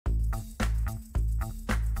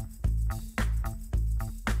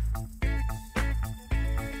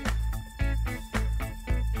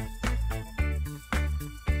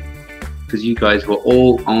because you guys were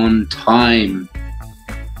all on time.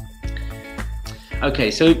 Okay,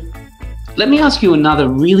 so let me ask you another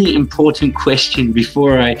really important question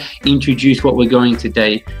before I introduce what we're going to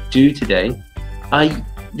do today.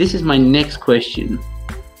 This is my next question.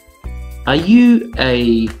 Are you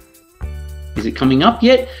is it coming up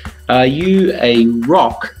yet? Are you a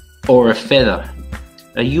rock or a feather?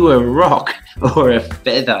 Are you a rock or a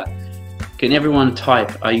feather? Can everyone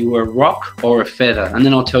type, are you a rock or a feather? And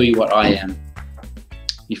then I'll tell you what I am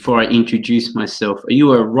before I introduce myself. Are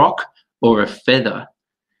you a rock or a feather?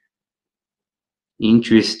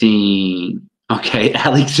 Interesting. Okay,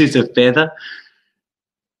 Alex is a feather.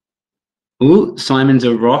 Ooh, Simon's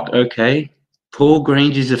a rock. Okay. Paul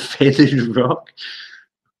Grange is a feathered rock.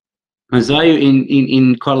 Isaiah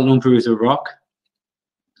in Kuala Lumpur is a rock.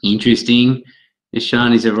 Interesting.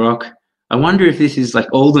 Ishan is a rock. I wonder if this is like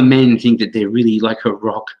all the men think that they're really like a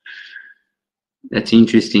rock. That's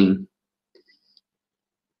interesting.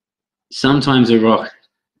 Sometimes a rock.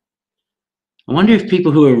 I wonder if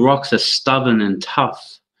people who are rocks are stubborn and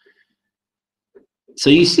tough. So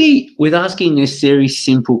you see, with asking this very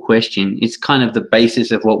simple question, it's kind of the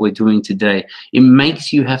basis of what we're doing today. It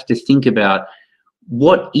makes you have to think about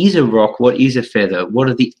what is a rock, what is a feather, what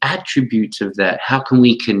are the attributes of that, how can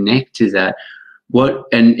we connect to that,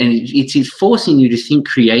 and it's forcing you to think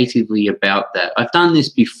creatively about that. I've done this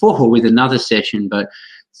before with another session, but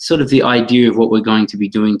sort of the idea of what we're going to be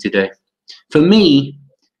doing today. For me,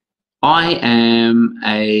 I am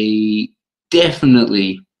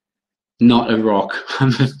definitely not a rock. I'm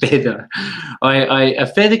a feather. A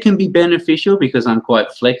feather can be beneficial because I'm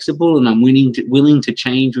quite flexible and I'm willing to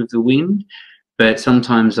change with the wind, but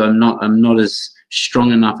sometimes I'm not as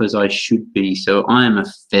strong enough as I should be. So I am a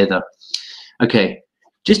feather. Okay,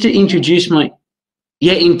 just to introduce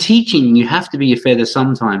in teaching, you have to be a feather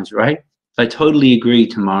sometimes, right? I totally agree,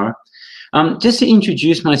 Tamara. Just to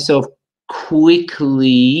introduce myself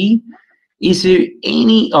quickly, is there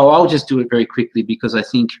any, I'll just do it very quickly because I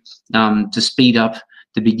think to speed up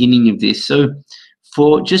the beginning of this. So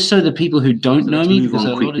just so the people who don't know me, move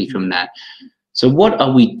on quickly from that. So what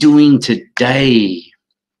are we doing today?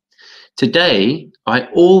 Today,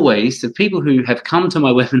 the people who have come to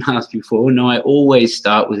my webinars before know I always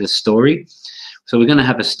start with a story. So we're going to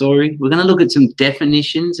have a story. We're going to look at some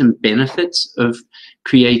definitions and benefits of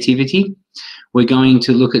creativity. We're going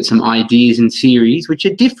to look at some ideas and theories which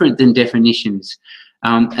are different than definitions.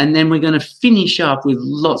 And then we're going to finish up with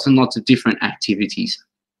lots and lots of different activities.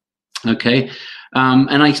 Okay.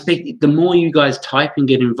 And I expect the more you guys type and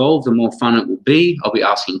get involved, the more fun it will be. I'll be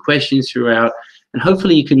asking questions throughout. And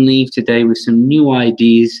hopefully you can leave today with some new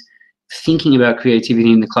ideas, thinking about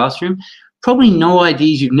creativity in the classroom. Probably no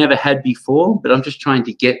ideas you've never had before, but I'm just trying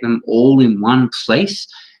to get them all in one place.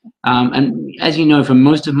 And as you know, from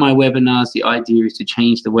most of my webinars, the idea is to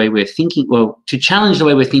change the way we're thinking, to challenge the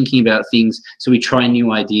way we're thinking about things, so we try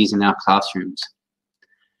new ideas in our classrooms.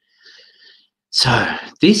 So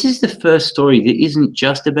this is the first story that isn't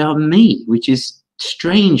just about me, which is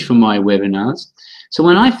strange for my webinars. So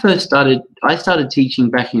when I first started, I started teaching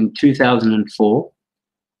back in 2004,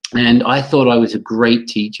 and I thought I was a great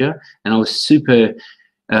teacher, and I was super,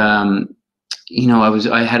 I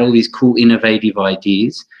had all these cool, innovative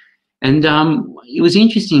ideas. And it was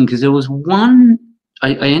interesting because there was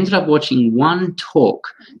I ended up watching one talk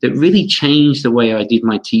that really changed the way I did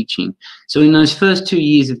my teaching. So in those first 2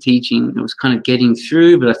 years of teaching, I was kind of getting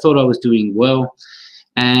through, but I thought I was doing well.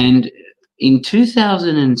 And in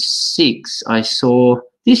 2006, I saw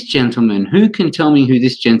this gentleman. Who can tell me who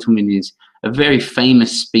this gentleman is? A very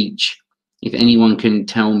famous speech, if anyone can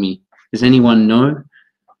tell me. Does anyone know?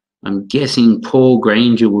 I'm guessing Paul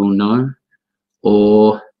Granger will know,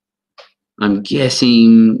 or I'm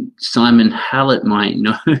guessing Simon Hallett might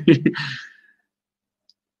know. Okay,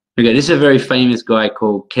 this is a very famous guy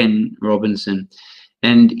called Ken Robinson.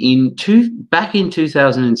 And back in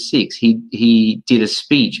 2006, he did a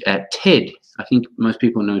speech at TED. I think most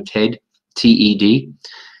people know TED, T-E-D.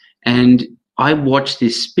 And I watched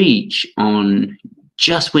this speech on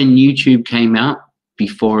just when YouTube came out,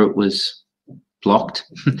 before it was blocked.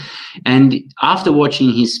 And after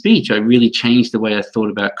watching his speech, I really changed the way I thought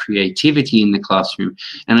about creativity in the classroom.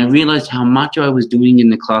 And I realized how much I was doing in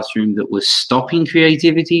the classroom that was stopping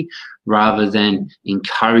creativity rather than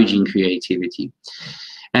encouraging creativity.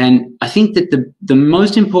 And I think that the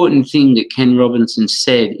most important thing that Ken Robinson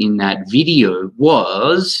said in that video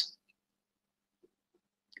was,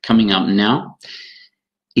 coming up now,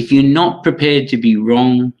 if you're not prepared to be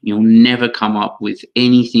wrong, you'll never come up with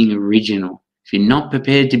anything original. If you're not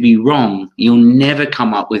prepared to be wrong, you'll never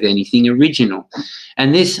come up with anything original.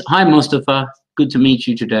 And this, hi Mustafa, good to meet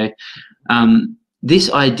you today.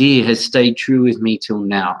 This idea has stayed true with me till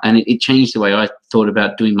now, and it changed the way I thought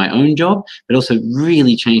about doing my own job, but also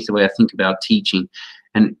really changed the way I think about teaching.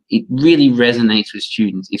 And it really resonates with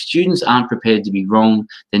students. If students aren't prepared to be wrong,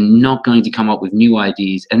 they're not going to come up with new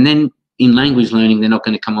ideas. And then in language learning, they're not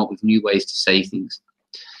going to come up with new ways to say things.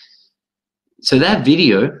 So that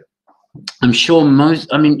video, I'm sure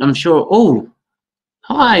oh,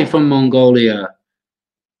 hi from Mongolia,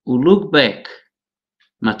 Ulugбек.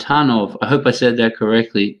 Matanov, I hope I said that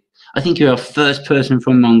correctly. I think you're our first person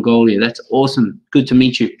from Mongolia. That's awesome. Good to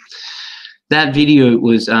meet you. That video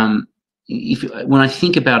was, when I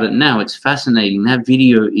think about it now, it's fascinating. That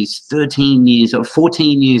video is 13 years or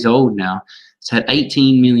 14 years old now. It's had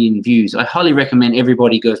 18 million views. I highly recommend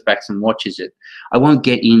everybody goes back and watches it. I won't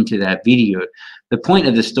get into that video. The point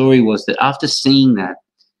of the story was that after seeing that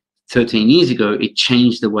 13 years ago, it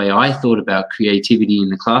changed the way I thought about creativity in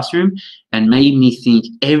the classroom and made me think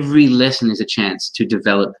every lesson is a chance to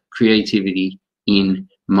develop creativity in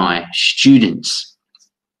my students.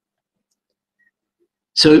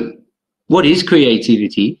 So what is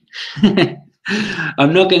creativity?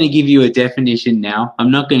 I'm not going to give you a definition now. I'm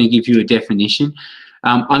not going to give you a definition.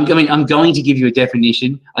 I'm going to give you a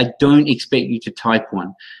definition. I don't expect you to type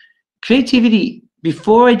one. Creativity,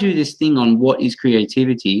 before I do this thing on what is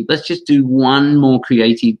creativity, let's just do one more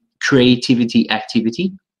creativity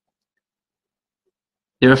activity.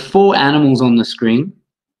 There are 4 animals on the screen.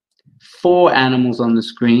 4 animals on the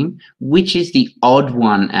screen. Which is the odd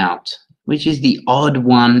one out? Which is the odd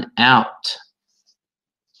one out?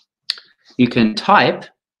 You can type,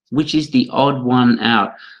 which is the odd one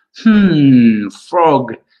out?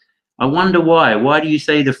 Frog. I wonder why. Why do you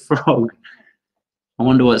say the frog? I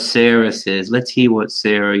wonder what Sarah says. Let's hear what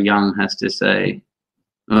Sarah Young has to say.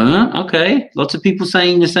 Okay, lots of people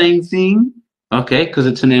saying the same thing. Okay, because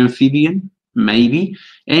it's an amphibian, maybe.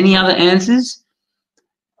 Any other answers?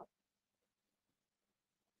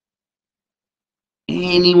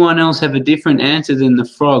 Anyone else have a different answer than the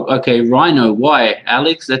frog? Okay, rhino, why?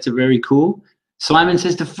 Alex, that's a very cool. Simon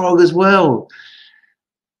says the frog as well.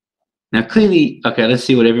 Now, clearly, okay, let's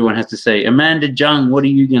see what everyone has to say. Amanda Jung, what are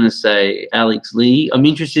you going to say? Alex Lee, I'm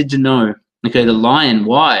interested to know. Okay, the lion,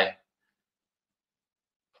 why?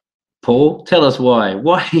 Paul, tell us why.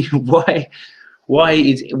 Why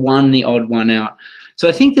is one the odd one out? So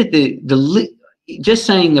I think that just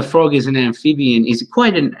saying the frog is an amphibian is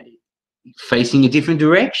quite facing a different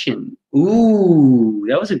direction. Ooh,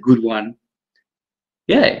 that was a good one.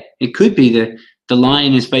 Yeah, it could be the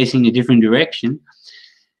lion is facing a different direction.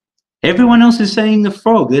 Everyone else is saying the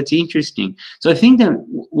frog. That's interesting. So I think that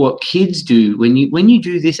what kids do when you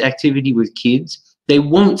do this activity with kids, they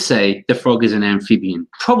won't say the frog is an amphibian.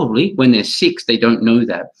 Probably when they're 6, they don't know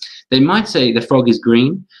that. They might say the frog is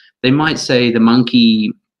green. They might say the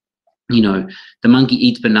monkey, the monkey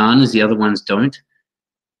eats bananas, the other ones don't.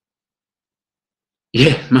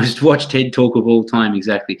 Yeah, most watched TED Talk of all time,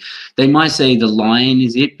 exactly. They might say the lion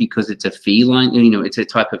is it because it's a feline, it's a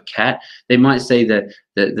type of cat. They might say that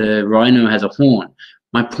the rhino has a horn.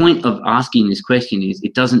 My point of asking this question is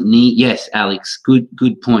it doesn't need, yes, Alex,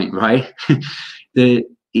 good point, right? The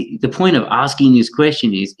point of asking this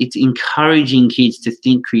question is it's encouraging kids to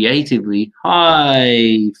think creatively.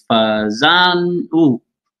 Hi, Fazane,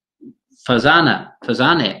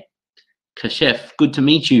 Kashef, good to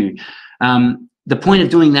meet you. The point of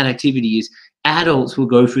doing that activity is adults will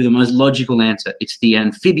go through the most logical answer. It's the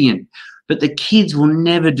amphibian. But the kids will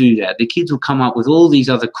never do that. The kids will come up with all these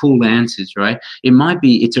other cool answers, right? It might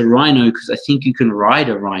be it's a rhino because I think you can ride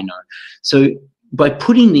a rhino. So by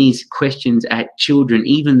putting these questions at children,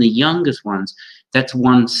 even the youngest ones, that's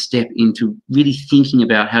one step into really thinking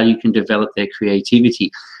about how you can develop their creativity.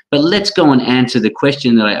 But let's go and answer the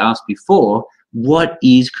question that I asked before. What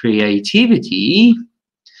is creativity?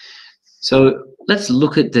 So let's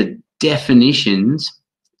look at the definitions.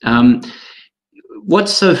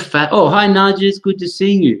 What's so fat? Oh, hi, Nadia. It's good to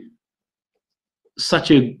see you.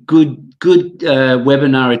 Such a good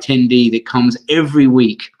webinar attendee that comes every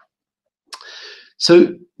week.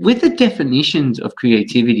 So with the definitions of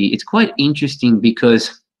creativity, it's quite interesting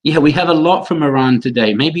because, yeah, we have a lot from Iran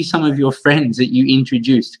today. Maybe some of your friends that you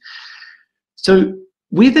introduced. So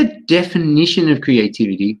with a definition of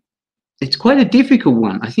creativity, it's quite a difficult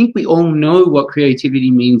one. I think we all know what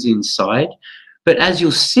creativity means inside, but as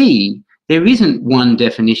you'll see, there isn't one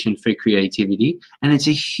definition for creativity, and it's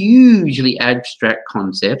a hugely abstract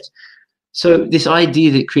concept. So this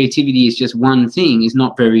idea that creativity is just one thing is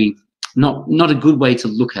not a good way to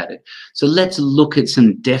look at it. So let's look at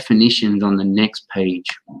some definitions on the next page.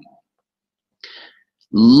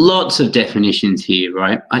 Lots of definitions here,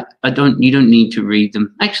 right? You don't need to read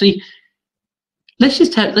them. Actually, let's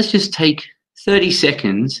just take 30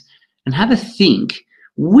 seconds and have a think.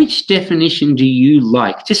 Which definition do you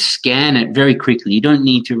like? Just scan it very quickly. You don't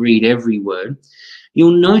need to read every word.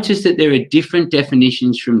 You'll notice that there are different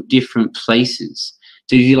definitions from different places.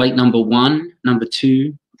 Do you like number 1, number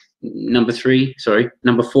 2, number 3, sorry,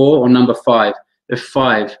 number 4, or number 5? There's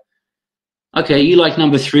 5. Okay, you like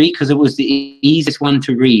number 3 because it was the easiest one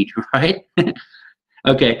to read, right?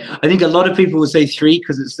 Okay, I think a lot of people will say 3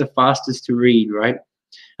 because it's the fastest to read, right?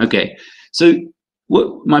 Okay, so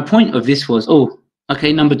my point of this was,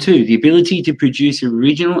 okay, number 2, the ability to produce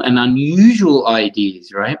original and unusual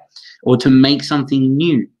ideas, right? Or to make something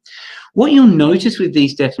new. What you'll notice with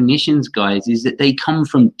these definitions, guys, is that they come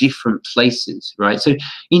from different places, right? So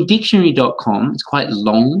in dictionary.com, it's quite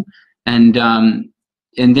long, and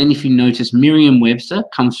then if you notice, Merriam-Webster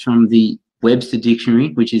comes from the Webster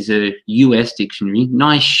Dictionary, which is a US dictionary.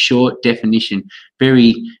 Nice short definition,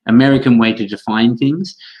 very American way to define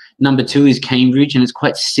things. Number 2 is Cambridge, and it's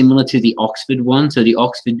quite similar to the Oxford one. So the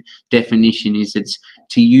Oxford definition is it's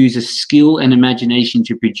to use a skill and imagination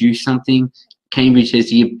to produce something. Cambridge has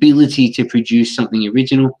the ability to produce something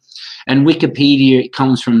original. And Wikipedia, it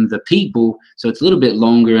comes from the people, so it's a little bit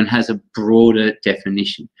longer and has a broader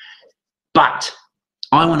definition. But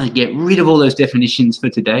I want to get rid of all those definitions for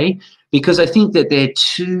today because I think that they're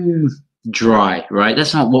too dry, right?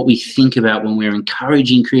 That's not what we think about when we're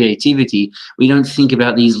encouraging creativity. We don't think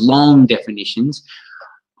about these long definitions.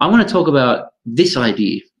 I want to talk about this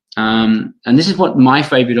idea. And this is what my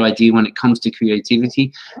favorite idea when it comes to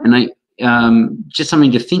creativity. And just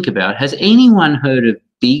something to think about. Has anyone heard of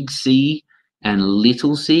big C and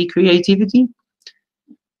little c creativity?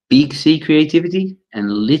 Big C creativity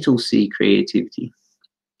and little c creativity.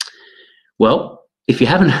 Well, if you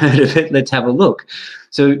haven't heard of it, let's have a look.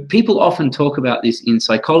 So people often talk about this in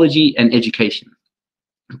psychology and education.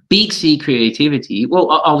 Big C creativity, well,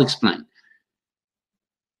 I'll explain.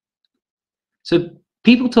 So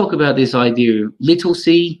people talk about this idea of little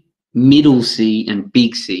c, middle C, and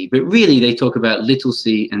big C, but really they talk about little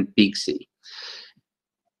c and big C.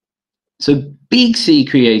 So big C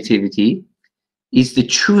creativity is the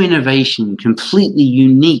true innovation, completely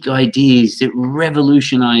unique ideas that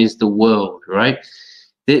revolutionize the world, right?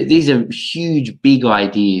 These are huge, big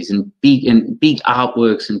ideas and big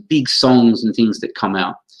artworks and big songs and things that come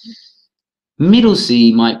out. Middle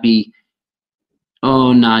C might be,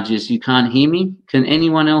 oh, Nargis, you can't hear me? Can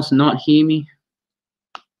anyone else not hear me?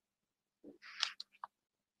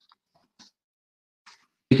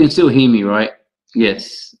 You can still hear me, right?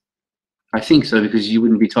 Yes. I think so, because you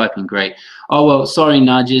wouldn't be typing. Great. Oh, well, sorry,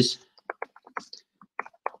 Nargis.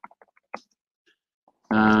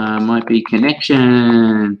 Might be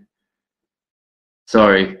connection.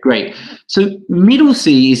 Sorry. Great. So middle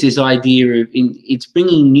C is this idea of it's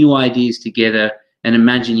bringing new ideas together and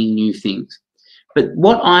imagining new things. But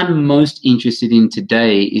what I'm most interested in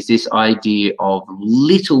today is this idea of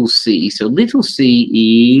little c. So little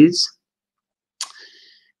c is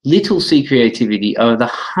little c creativity are the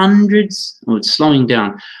hundreds, or it's slowing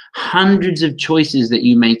down, hundreds of choices that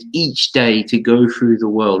you make each day to go through the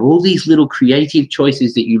world. All these little creative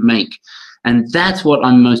choices that you make. And that's what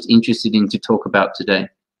I'm most interested in to talk about today.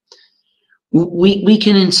 We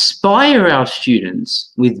can inspire our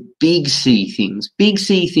students with big C things. Big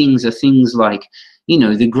C things are things like, you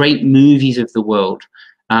know, the great movies of the world.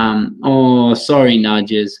 Oh, sorry,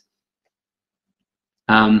 Najas.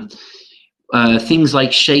 Things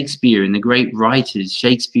like Shakespeare and the great writers.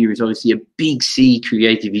 Shakespeare is obviously a big C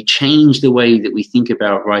creative. He changed the way that we think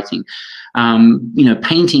about writing. You know,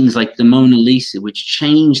 paintings like the Mona Lisa, which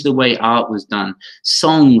changed the way art was done.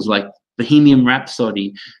 Songs like Bohemian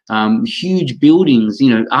Rhapsody, huge buildings, you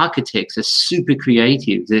know, architects are super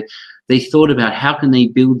creative. They thought about how can they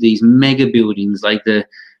build these mega buildings like the,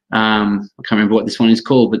 I can't remember what this one is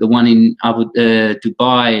called, but the one in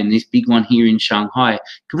Dubai and this big one here in Shanghai,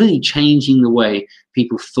 completely changing the way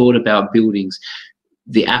people thought about buildings.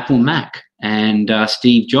 The Apple Mac and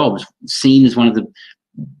Steve Jobs, seen as one of the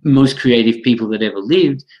most creative people that ever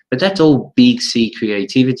lived, but that's all big C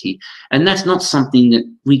creativity. And that's not something that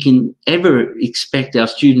we can ever expect our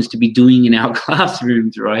students to be doing in our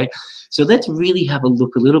classrooms, right? So let's really have a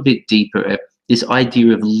look a little bit deeper at this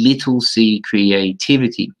idea of little c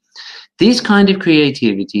creativity. This kind of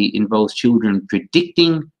creativity involves children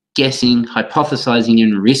predicting, guessing, hypothesizing,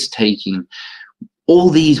 and risk-taking. All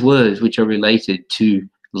these words which are related to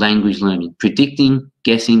language learning. Predicting,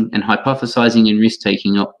 guessing, and hypothesizing and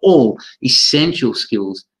risk-taking are all essential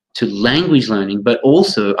skills to language learning, but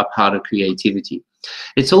also a part of creativity.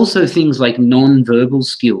 It's also things like non-verbal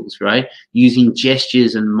skills, right? Using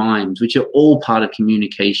gestures and mimes, which are all part of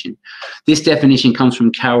communication. This definition comes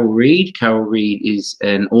from Carol Reed. Carol Reed is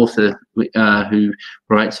an author who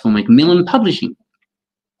writes for Macmillan Publishing.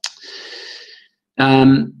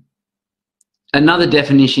 Another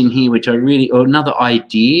definition here, which or another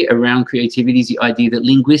idea around creativity, is the idea that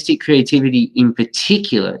linguistic creativity in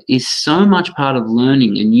particular is so much part of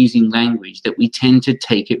learning and using language that we tend to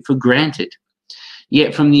take it for granted.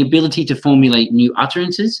 Yet from the ability to formulate new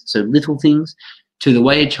utterances, so little things, to the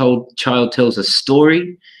way a child tells a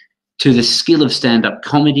story, to the skill of stand-up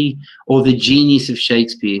comedy, or the genius of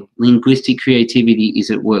Shakespeare, linguistic creativity is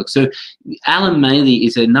at work. So Alan Maley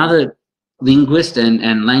is another linguist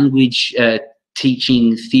and language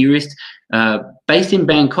teaching theorist based in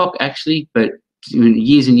Bangkok, actually, but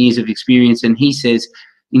years and years of experience. And he says,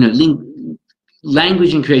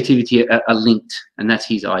 language and creativity are linked, and that's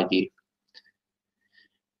his idea.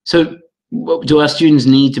 So do our students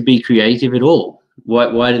need to be creative at all?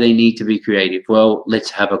 Why do they need to be creative? Well, let's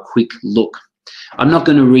have a quick look. I'm not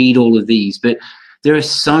going to read all of these, but there are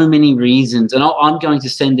so many reasons, and I'm going to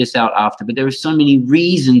send this out after, but there are so many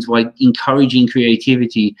reasons why encouraging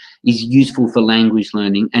creativity is useful for language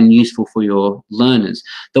learning and useful for your learners.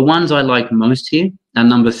 The ones I like most here are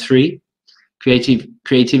number 3,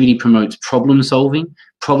 creativity promotes problem solving.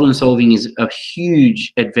 Problem solving is a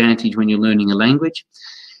huge advantage when you're learning a language.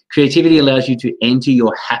 Creativity allows you to enter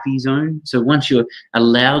your happy zone. So once you're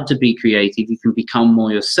allowed to be creative, you can become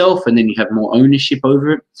more yourself, and then you have more ownership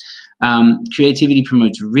over it. Creativity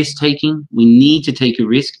promotes risk-taking. We need to take a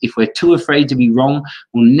risk. If we're too afraid to be wrong,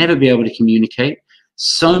 we'll never be able to communicate.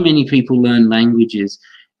 So many people learn languages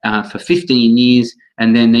for 15 years,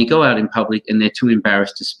 and then they go out in public and they're too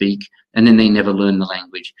embarrassed to speak, and then they never learn the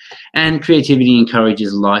language. And creativity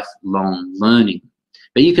encourages lifelong learning.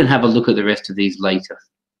 But you can have a look at the rest of these later.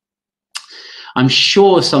 I'm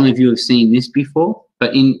sure some of you have seen this before,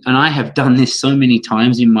 and I have done this so many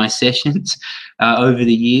times in my sessions over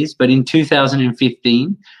the years, but in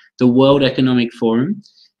 2015, the World Economic Forum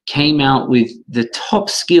came out with the top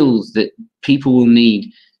skills that people will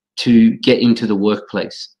need to get into the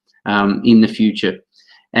workplace in the future.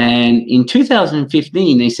 And in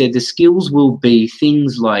 2015, they said the skills will be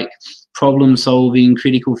things like problem solving,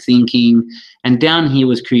 critical thinking, and down here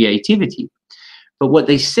was creativity. But what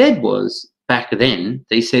they said was, back then,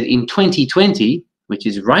 they said in 2020, which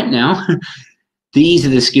is right now, these are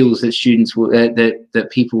the skills that students will, that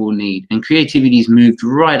people will need. And creativity's moved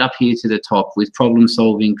right up here to the top with problem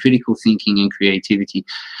solving, critical thinking, and creativity.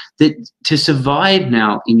 That to survive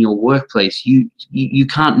now in your workplace, you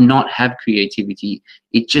can't not have creativity.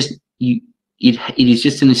 It is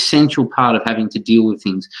just an essential part of having to deal with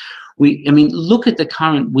things. I mean, look at the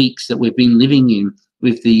current weeks that we've been living in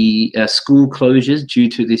with the school closures due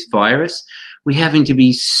to this virus. We're having to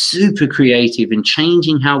be super creative and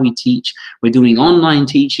changing how we teach. We're doing online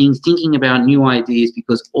teaching, thinking about new ideas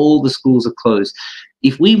because all the schools are closed.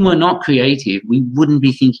 If we were not creative, we wouldn't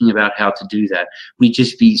be thinking about how to do that. We'd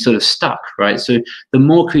just be sort of stuck, right? So the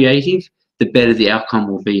more creative, the better the outcome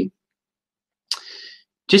will be.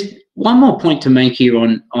 Just one more point to make here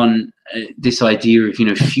on this idea of,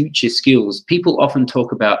 future skills. People often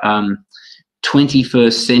talk about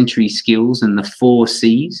 21st century skills and the 4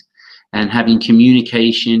 C's, and having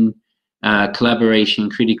communication, collaboration,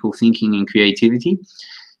 critical thinking, and creativity.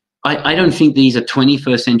 I don't think these are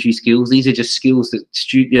 21st century skills. These are just skills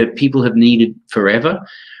that people have needed forever.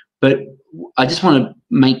 But I just want to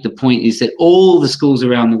make the point is that all the schools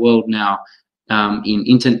around the world now,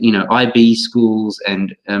 IB schools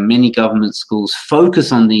and many government schools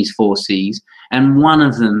focus on these 4 C's, and one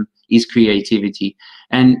of them is creativity.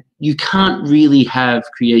 And you can't really have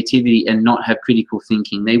creativity and not have critical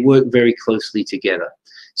thinking. They work very closely together.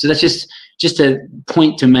 So that's just a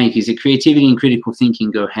point to make, is that creativity and critical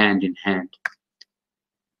thinking go hand in hand.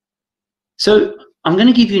 So I'm going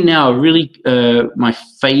to give you now a really my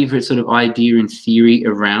favorite sort of idea and theory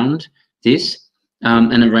around this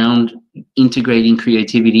and around integrating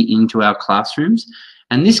creativity into our classrooms.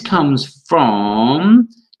 And this comes from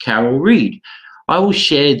Carol Reed. I will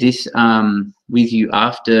share this with you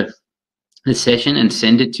after the session and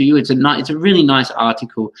send it to you. It's a really nice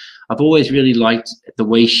article. I've always really liked the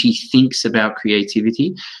way she thinks about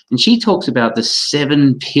creativity, and she talks about the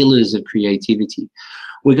 7 pillars of creativity.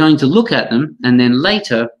 We're going to look at them, and then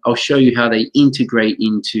later I'll show you how they integrate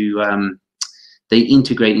into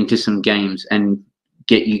some games and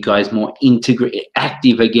get you guys more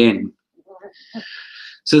active again.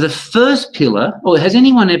 So the first pillar, has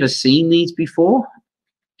anyone ever seen these before?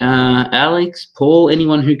 Alex, Paul,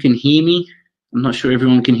 anyone who can hear me? I'm not sure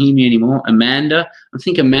everyone can hear me anymore. Amanda, I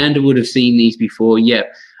think Amanda would have seen these before. Yeah.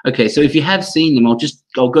 Okay, so if you have seen them,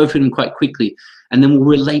 I'll go through them quite quickly, and then we'll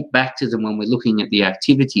relate back to them when we're looking at the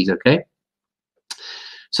activities, okay?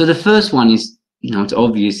 So the first one is, it's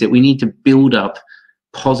obvious that we need to build up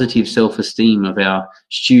positive self-esteem of our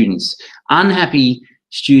students. Unhappy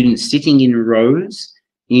students sitting in rows,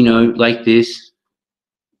 like this,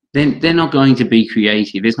 then they're not going to be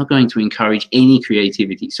creative. It's not going to encourage any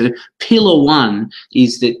creativity. So pillar one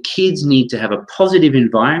is that kids need to have a positive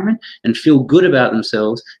environment and feel good about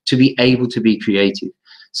themselves to be able to be creative.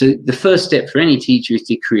 So the first step for any teacher is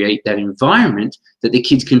to create that environment that the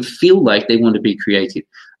kids can feel like they want to be creative.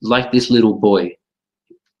 Like this little boy.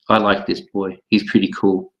 I like this boy. He's pretty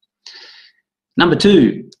cool. Number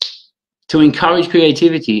two, to encourage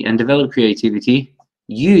creativity and develop creativity,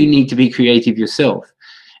 you need to be creative yourself.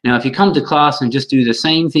 Now, if you come to class and just do the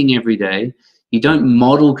same thing every day, you don't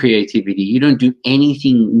model creativity, you don't do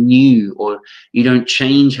anything new, or you don't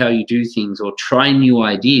change how you do things or try new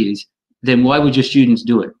ideas, then why would your students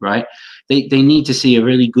do it, right? They need to see a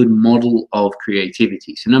really good model of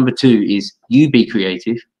creativity. So number two is you be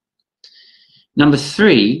creative. Number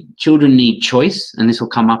three, children need choice, and this will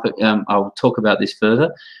come up, I'll talk about this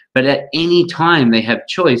further, but at any time they have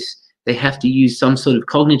choice, they have to use some sort of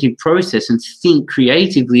cognitive process and think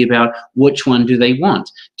creatively about which one do they want.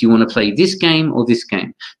 Do you want to play this game or this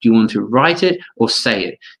game? Do you want to write it or say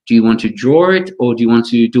it? Do you want to draw it or do you want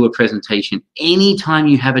to do a presentation? Anytime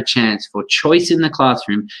you have a chance for choice in the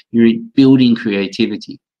classroom, you're building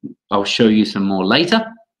creativity. I'll show you some more later.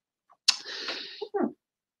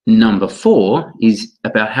 Number four is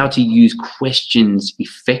about how to use questions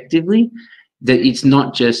effectively. That it's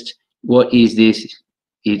not just, what is this?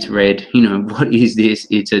 It's red. What is this?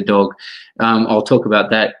 It's a dog. I'll talk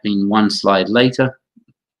about that in one slide later.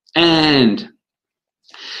 And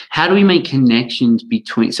how do we make connections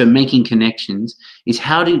between, so making connections is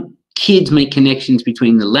how do kids make connections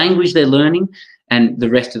between the language they're learning and the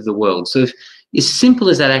rest of the world. So if, as simple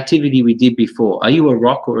as that activity we did before, are you a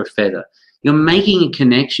rock or a feather? You're making a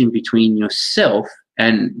connection between yourself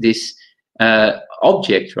and this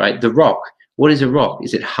object, right? The rock. What is a rock?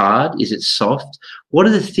 Is it hard? Is it soft? What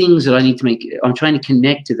are the things that I need to make? I'm trying to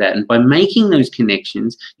connect to that. And by making those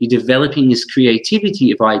connections, you're developing this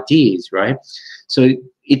creativity of ideas, right? So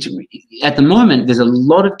it's, at the moment, there's a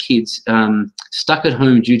lot of kids stuck at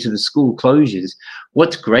home due to the school closures.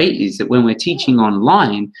 What's great is that when we're teaching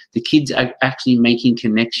online, the kids are actually making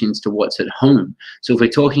connections to what's at home. So if we're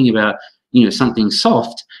talking about something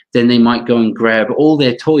soft, then they might go and grab all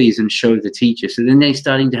their toys and show the teacher. So then they're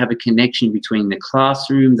starting to have a connection between the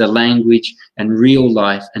classroom, the language, and real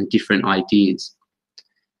life and different ideas.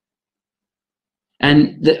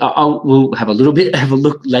 And we'll have a little bit of a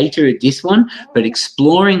look later at this one, but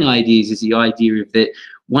exploring ideas is the idea of that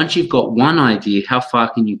once you've got one idea, how far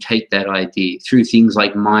can you take that idea through things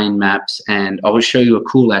like mind maps? And I will show you a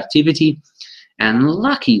cool activity. And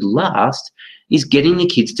lucky last is getting the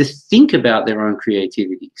kids to think about their own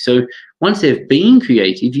creativity. So once they've been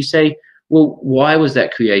creative, you say, well, why was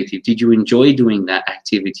that creative? Did you enjoy doing that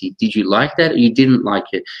activity? Did you like that or you didn't like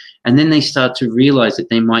it? And then they start to realize that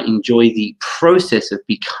they might enjoy the process of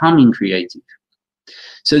becoming creative.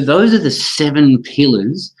 So those are the 7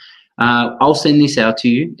 pillars. I'll send this out to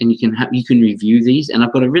you and you can review these. And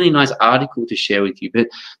I've got a really nice article to share with you, but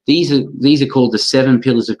these are called the 7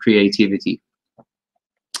 pillars of creativity.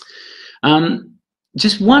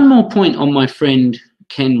 Just one more point on my friend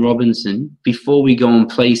Ken Robinson before we go and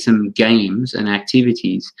play some games and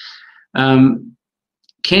activities.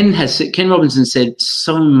 Ken Robinson said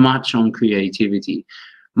so much on creativity.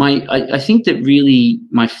 I think that really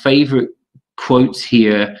my favorite quotes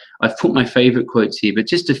here, I've put my favorite quotes here, but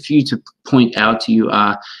just a few to point out to you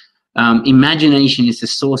are, imagination is the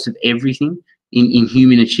source of everything in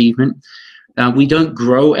human achievement. We don't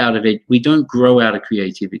grow out of it. We don't grow out of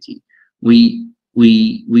creativity. We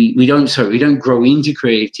don't grow into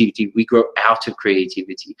creativity, we grow out of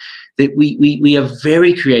creativity. That we are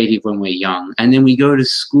very creative when we're young, and then we go to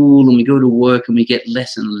school and we go to work and we get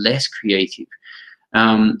less and less creative.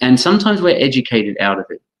 And sometimes we're educated out of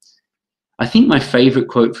it. I think my favorite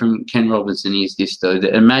quote from Ken Robinson is this, though,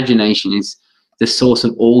 that imagination is the source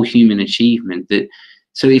of all human achievement. That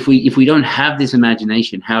so if we don't have this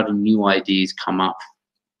imagination, how do new ideas come up?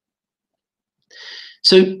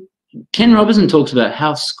 So Ken Robinson talks about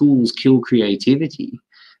how schools kill creativity.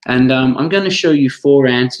 And I'm going to show you 4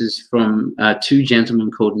 answers from 2 gentlemen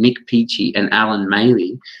called Nick Peachy and Alan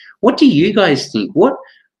Maley. What do you guys think? What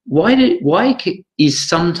Is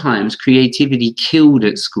sometimes creativity killed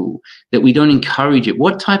at school, that we don't encourage it?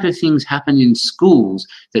 What type of things happen in schools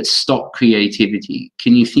that stop creativity?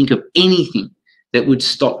 Can you think of anything that would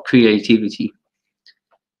stop creativity?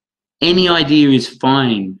 Any idea is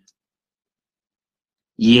fine.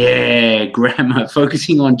 Yeah, grammar,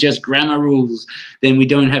 focusing on just grammar rules, then we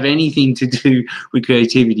don't have anything to do with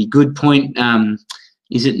creativity. Good point.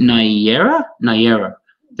 Is it Nayera? Nayera.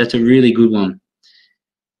 That's a really good one.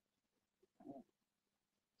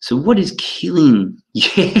 So what is killing?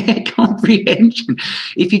 Yeah, comprehension.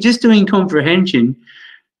 If you're just doing comprehension,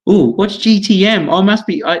 oh, what's GTM?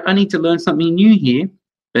 I need to learn something new here.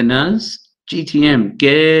 Banaz,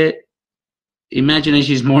 GTM,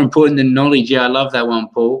 imagination is more important than knowledge. Yeah, I love that one,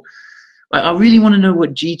 Paul. I really want to know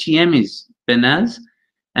what GTM is, Banaz.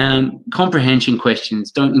 Comprehension questions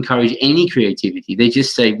don't encourage any creativity. They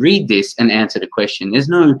just say, read this and answer the question. There's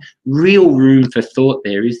no real room for thought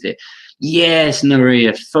there, is there? Yes,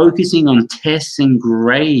 Maria, focusing on tests and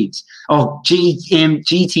grades. Oh,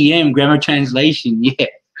 GTM, grammar translation, yeah.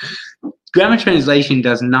 Grammar translation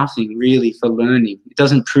does nothing really for learning. It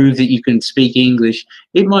doesn't prove that you can speak English.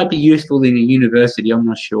 It might be useful in a university, I'm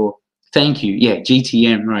not sure. Thank you. Yeah,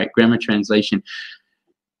 GTM, right, grammar translation.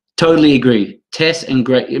 Totally agree. Tests and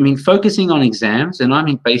grade. I mean, focusing on exams, and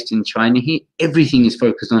I'm based in China here, everything is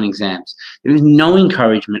focused on exams. There is no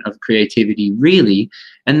encouragement of creativity, really.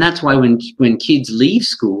 And that's why when kids leave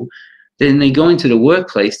school, then they go into the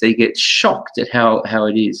workplace, they get shocked at how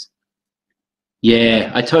it is.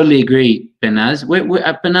 Yeah, I totally agree, Banaz.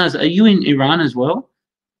 Banaz, are you in Iran as well?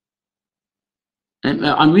 And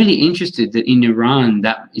I'm really interested that in Iran,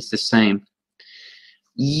 that is the same.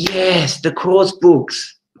 Yes, the course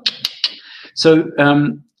books. So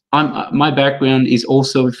my background is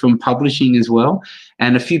also from publishing as well,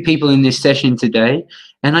 and a few people in this session today.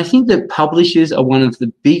 And I think that publishers are one of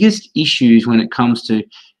the biggest issues when it comes to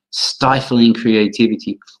stifling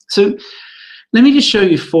creativity. So let me just show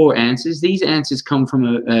you 4 answers. These answers come from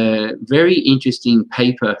a very interesting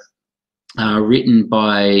paper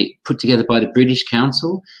put together by the British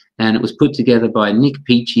Council, and it was put together by Nick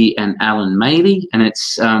Peachy and Alan Maley, and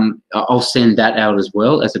it's I'll send that out as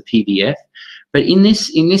well as a PDF. But in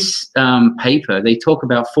this paper, they talk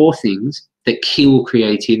about 4 things that kill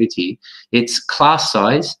creativity. It's class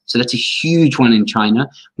size, so that's a huge one in China.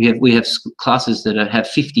 We have classes that have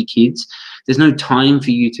 50 kids. There's no time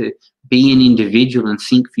for you to be an individual and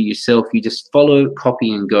think for yourself. You just follow,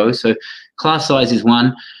 copy, and go. So class size is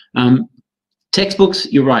 1. Textbooks,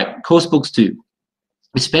 you're right. Course books too,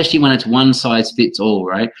 especially when it's one size fits all,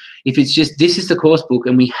 right? If it's just, this is the course book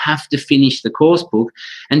and we have to finish the course book,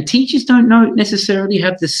 and teachers don't necessarily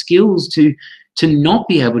have the skills to not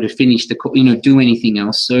be able to finish do anything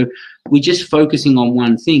else. So we're just focusing on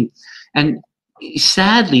one thing. And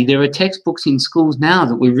sadly, there are textbooks in schools now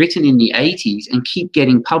that were written in the 80s and keep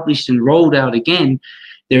getting published and rolled out again.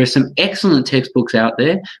 There are some excellent textbooks out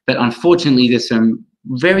there, but unfortunately there's some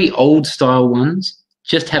very old style ones.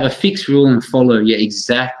 Just have a fixed rule and follow. Yeah,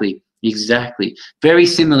 exactly. Very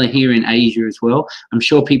similar here in Asia as well. I'm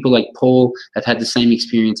sure people like Paul have had the same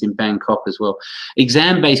experience in Bangkok as well.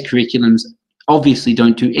 Exam-based curriculums obviously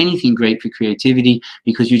don't do anything great for creativity,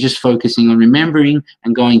 because you're just focusing on remembering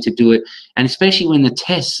and going to do it, and especially when the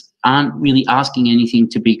tests aren't really asking anything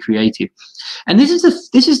to be creative. And this is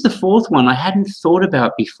the 4th one I hadn't thought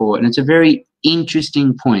about before, and it's a very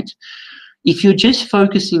interesting point. If you're just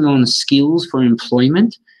focusing on skills for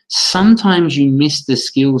employment, sometimes you miss the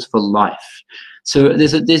skills for life. So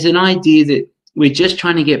there's an idea that we're just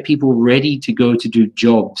trying to get people ready to go to do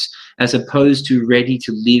jobs as opposed to ready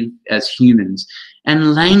to live as humans.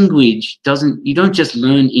 And language you don't just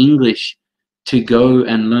learn English to go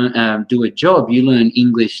and do a job. You learn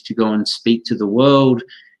English to go and speak to the world,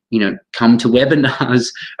 come to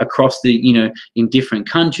webinars across in different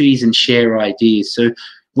countries and share ideas. So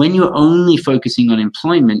when you're only focusing on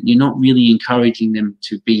employment, you're not really encouraging them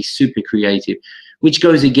to be super creative, which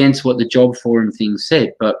goes against what the job forum thing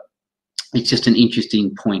said, but it's just an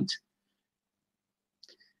interesting point.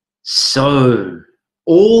 So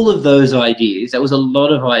all of those ideas, that was a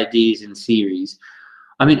lot of ideas and theories.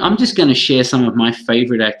 I mean, I'm just going to share some of my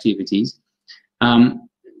favorite activities.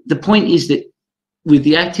 The point is that with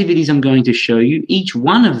the activities I'm going to show you, each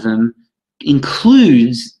one of them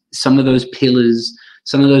includes some of those pillars,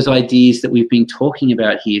 some of those ideas that we've been talking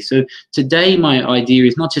about here. So today my idea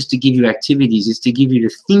is not just to give you activities, it's to give you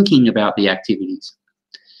the thinking about the activities.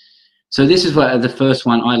 So this is the first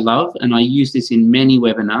one I love, and I use this in many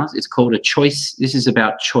webinars. It's called a choice. This is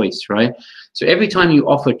about choice, right? So every time you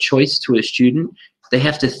offer choice to a student, they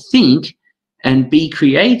have to think and be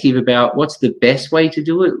creative about what's the best way to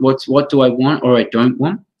do it, what do I want or I don't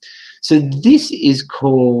want. So this is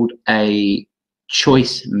called a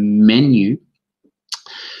choice menu.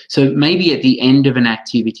 So maybe at the end of an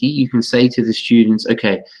activity, you can say to the students,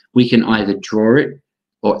 okay, we can either draw it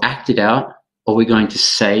or act it out, or we're going to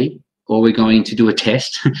say, or we're going to do a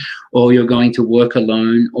test, or you're going to work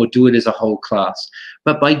alone, or do it as a whole class.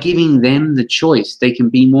 But by giving them the choice, they can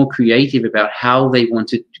be more creative about how they want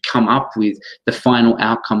to come up with the final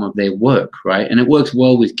outcome of their work, right? And it works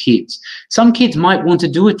well with kids. Some kids might want to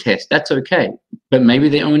do a test, that's okay, but maybe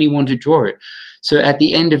they only want to draw it. So at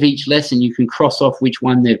the end of each lesson, you can cross off which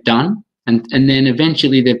one they've done, and then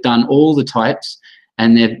eventually they've done all the types,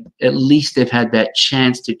 and at least they've had that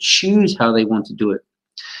chance to choose how they want to do it.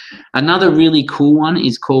 Another really cool one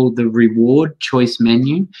is called the reward choice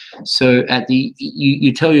menu. So at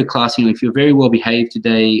you tell your class, you know, if you're very well behaved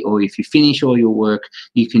today, or if you finish all your work,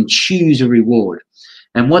 you can choose a reward.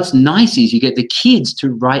 And what's nice is you get the kids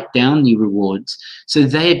to write down the rewards, so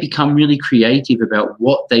they become really creative about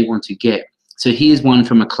what they want to get. So here's one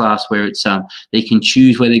from a class where it's they can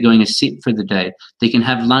choose where they're going to sit for the day. They can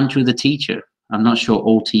have lunch with a teacher. I'm not sure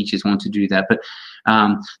all teachers want to do that, but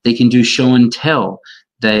they can do show and tell.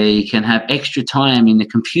 They can have extra time in the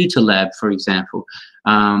computer lab, for example.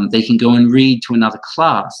 They can go and read to another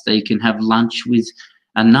class. They can have lunch with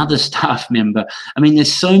another staff member. I mean,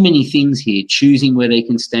 there's so many things here, choosing where they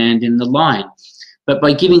can stand in the line. But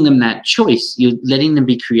by giving them that choice, you're letting them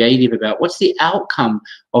be creative about what's the outcome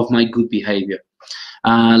of my good behavior.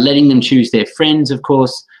 Letting them choose their friends, of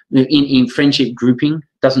course. In friendship grouping,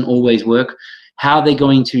 doesn't always work. How they're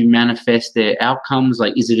going to manifest their outcomes,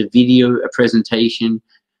 like is it a video, a presentation,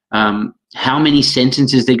 how many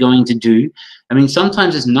sentences they're going to do. I mean,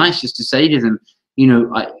 sometimes it's nice just to say to them, you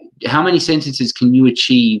know, how many sentences can you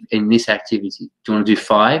achieve in this activity? Do you want to do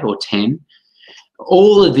 5 or 10?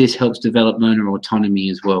 All of this helps develop learner autonomy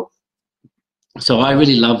as well. So I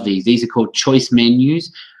really love these. These are called choice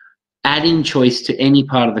menus. Adding choice to any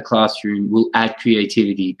part of the classroom will add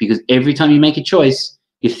creativity, because every time you make a choice,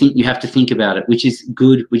 you have to think about it, which is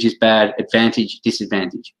good, which is bad, advantage,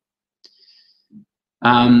 disadvantage.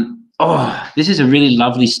 Oh, this is a really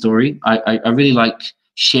lovely story. I really like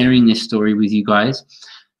sharing this story with you guys.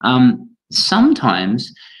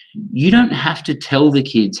 Sometimes you don't have to tell the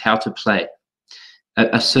kids how to play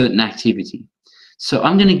a certain activity. So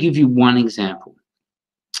I'm going to give you one example.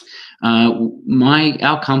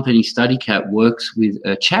 Our company, Studycat, works with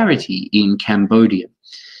a charity in Cambodia.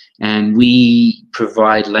 And we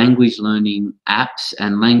provide language learning apps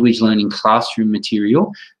and language learning classroom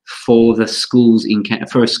material for the schools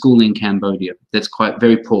for a school in Cambodia that's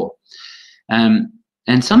very poor. And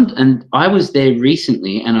I was there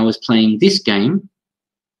recently, and I was playing this game.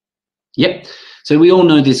 Yep. So we all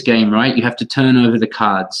know this game, right? You have to turn over the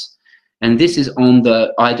cards, and this is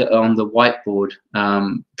either on the whiteboard,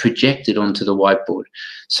 projected onto the whiteboard.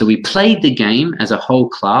 So we played the game as a whole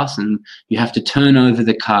class, and you have to turn over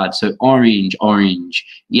the cards. So orange, orange,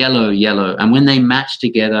 yellow, yellow, and when they match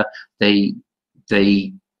together, they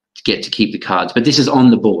get to keep the cards. But this is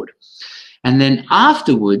on the board. And then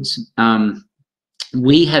afterwards,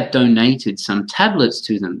 we have donated some tablets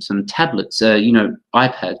to them, you know,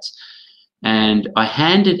 iPads. And I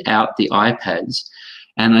handed out the iPads,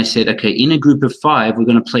 and I said, okay, in a group of 5, we're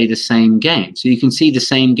going to play the same game. So you can see the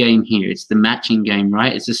same game here. It's the matching game,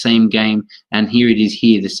 right? It's the same game, and here it is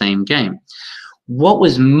here, the same game. What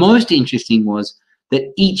was most interesting was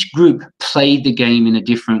that each group played the game in a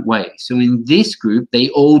different way. So in this group, they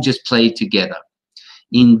all just played together.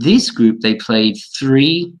 In this group, they played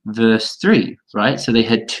 3 versus 3, right? So they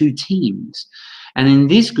had 2 teams. And in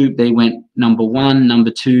this group, they went number 1,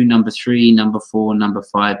 number 2, number 3, number 4, number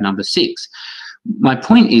 5, number 6. My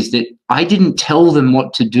point is that I didn't tell them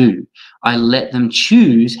what to do. I let them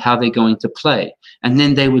choose how they're going to play. And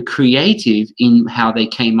then they were creative in how they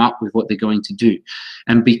came up with what they're going to do.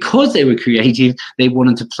 And because they were creative, they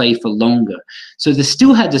wanted to play for longer. So they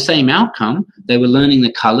still had the same outcome. They were learning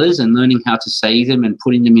the colors and learning how to say them and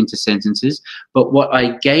putting them into sentences. But what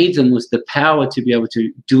I gave them was the power to be able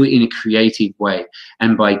to do it in a creative way.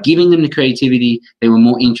 And by giving them the creativity, they were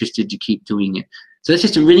more interested to keep doing it. So that's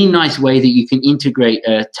just a really nice way that you can integrate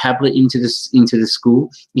a tablet into the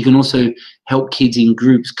school. You can also help kids in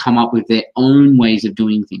groups come up with their own ways of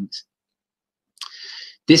doing things.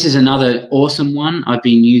 This is another awesome one. I've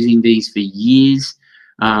been using these for years.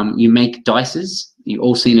 You make dices. You've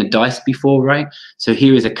all seen a dice before, right? So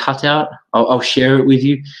here is a cutout. I'll share it with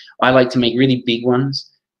you. I like to make really big ones.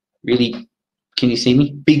 Really, can you see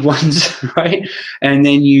me? Big ones, right? And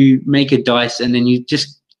then you make a dice, and then you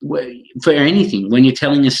just for anything. When you're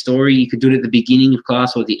telling a story, you could do it at the beginning of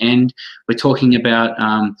class or the end. We're talking about,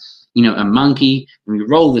 you know, a monkey, and we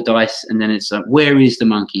roll the dice, and then it's like, where is the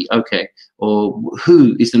monkey? Okay. Or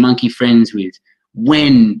who is the monkey friends with?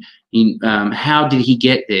 When? How did he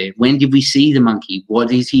get there? When did we see the monkey? What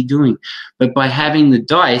is he doing? But by having the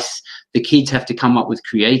dice, the kids have to come up with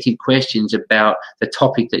creative questions about the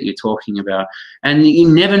topic that you're talking about. And you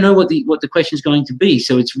never know what the question is going to be.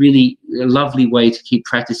 So it's really a lovely way to keep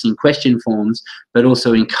practicing question forms, but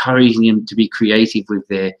also encouraging them to be creative with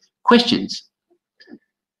their questions.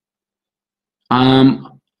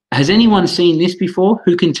 Has anyone seen this before?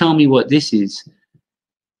 Who can tell me what this is?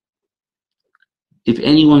 If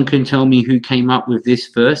anyone can tell me who came up with this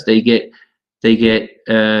first, they get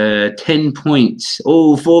 10 points.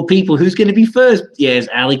 Oh, 4 people. Who's going to be first? Yes,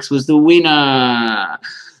 Alex was the winner.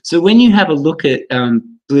 So when you have a look at,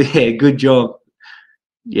 yeah, good job.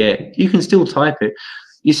 Yeah, you can still type it.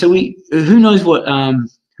 Yeah, so who knows what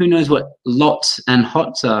lots and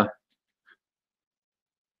hots are?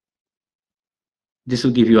 This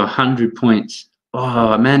will give you 100 points.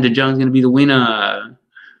 Oh, Amanda Jones going to be the winner.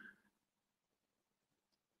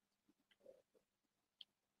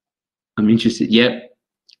 I'm interested. Yep.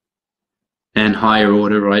 And higher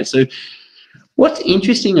order, right? So what's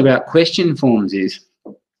interesting about question forms is,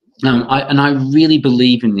 I really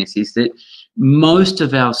believe in this, is that most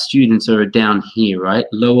of our students are down here, right?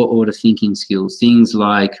 Lower order thinking skills, things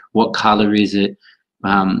like what color is it?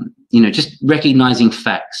 You know, just recognizing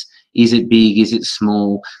facts. Is it big? Is it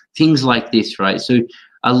small? Things like this, right? So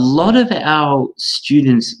a lot of our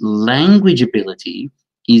students' language ability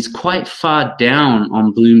is quite far down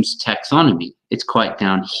on Bloom's taxonomy. It's quite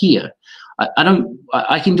down here.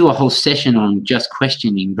 I can do a whole session on just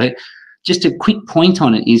questioning, but just a quick point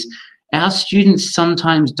on it is our students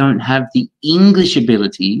sometimes don't have the English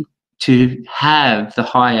ability to have the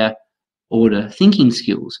higher order thinking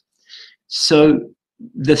skills. So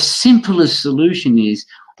the simplest solution is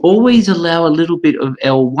always allow a little bit of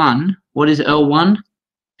L1. What is L1,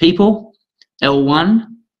 people? L1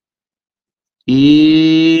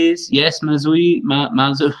 is, yes, Mazayu,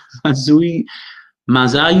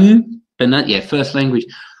 but not, yeah, first language.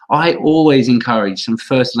 I always encourage some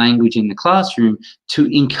first language in the classroom to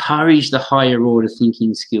encourage the higher order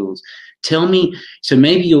thinking skills. Tell me, so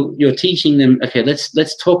maybe you're teaching them, okay,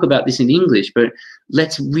 let's talk about this in English, but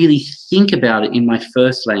let's really think about it in my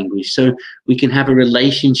first language so we can have a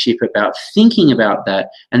relationship about thinking about that,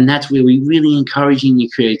 and that's where we're really encouraging your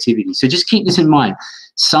creativity. So just keep this in mind.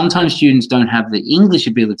 Sometimes students don't have the English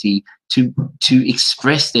ability to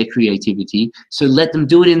express their creativity, so let them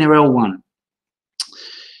do it in their L1.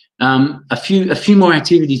 A few more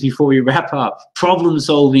activities before we wrap up. Problem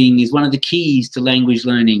solving is one of the keys to language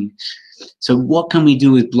learning. So what can we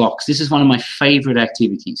do with blocks? This is one of my favorite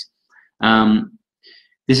activities.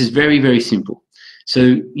 This is very, very simple.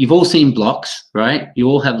 So you've all seen blocks, right? You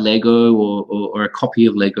all have Lego or a copy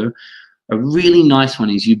of Lego. A really nice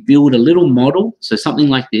one is you build a little model, so something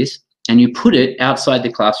like this, and you put it outside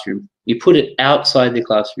the classroom. You put it outside the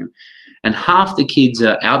classroom. And half the kids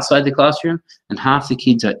are outside the classroom and half the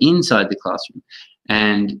kids are inside the classroom.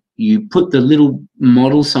 And you put the little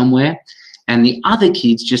model somewhere and the other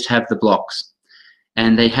kids just have the blocks.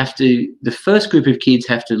 And they have to, the first group of kids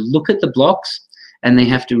have to look at the blocks and they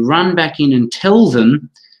have to run back in and tell them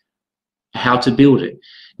how to build it.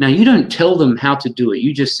 Now, you don't tell them how to do it.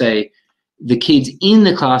 You just say the kids in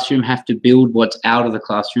the classroom have to build what's out of the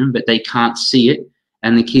classroom, but they can't see it.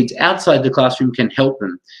 And the kids outside the classroom can help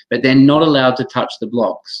them, but they're not allowed to touch the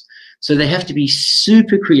blocks. So they have to be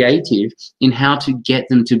super creative in how to get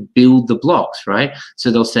them to build the blocks, right? So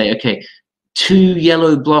they'll say, okay, 2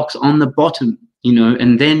 yellow blocks on the bottom, you know,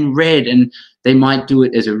 and then red, and they might do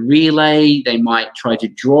it as a relay. They might try to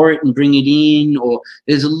draw it and bring it in, or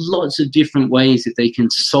there's lots of different ways that they can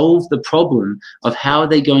solve the problem of how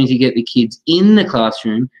they're going to get the kids in the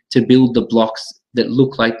classroom to build the blocks that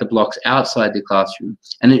look like the blocks outside the classroom.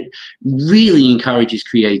 And it really encourages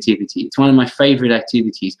creativity. It's one of my favorite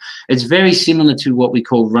activities. It's very similar to what we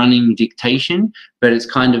call running dictation, but it's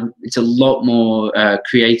a lot more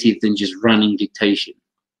creative than just running dictation.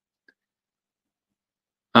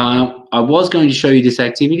 I was going to show you this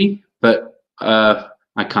activity, but I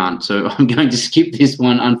can't, so I'm going to skip this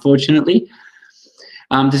one, unfortunately.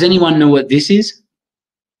 Does anyone know what this is?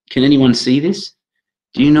 Can anyone see this?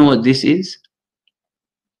 Do you know what this is?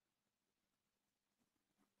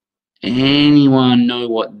 Anyone know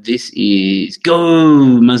what this is? Go,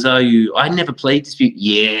 Mazayu. I never played this.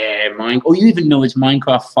 Yeah, Minecraft. Oh, you even know it's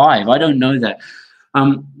Minecraft 5. I don't know that.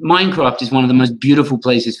 Minecraft is one of the most beautiful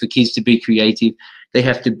places for kids to be creative. They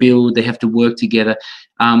have to build, they have to work together.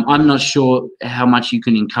 I'm not sure how much you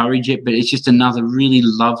can encourage it, but it's just another really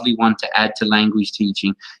lovely one to add to language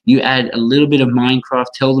teaching. You add a little bit of Minecraft,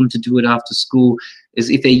 tell them to do it after school, as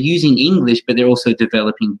if they're using English, but they're also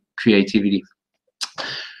developing creativity.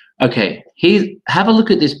 Okay, have a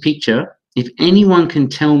look at this picture. If anyone can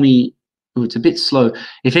tell me, oh, it's a bit slow.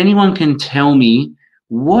 If anyone can tell me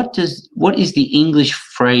what is the English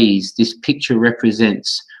phrase this picture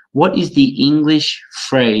represents? What is the English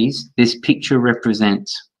phrase this picture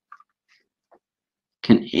represents?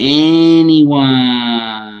 Can anyone?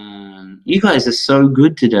 You guys are so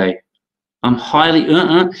good today. I'm highly.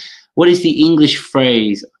 What is the English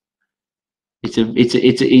phrase?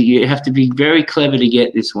 You have to be very clever to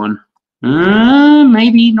get this one.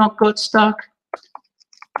 Maybe not got stuck.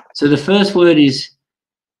 So the first word is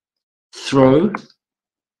throw.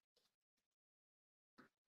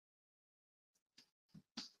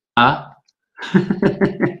 All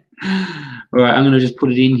right, I'm going to just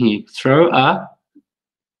put it in here. Throw a.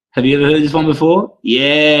 Have you ever heard this one before?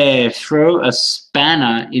 Yeah, throw a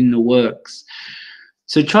spanner in the works.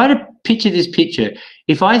 So try to picture this picture.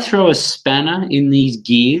 If I throw a spanner in these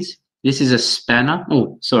gears, this is a spanner.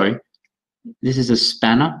 Oh, sorry. This is a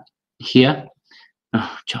spanner here.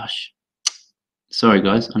 Oh, Josh. Sorry,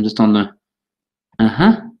 guys. I'm just on the...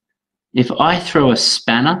 If I throw a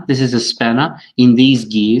spanner, this is a spanner, in these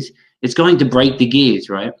gears, it's going to break the gears,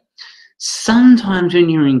 right? Sometimes when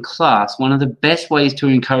you're in class, one of the best ways to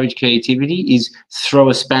encourage creativity is throw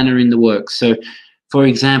a spanner in the works. So, for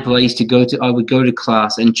example, I would go to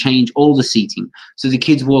class and change all the seating. So the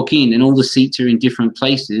kids walk in and all the seats are in different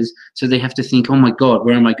places. So they have to think, oh my God,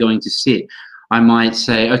 where am I going to sit? I might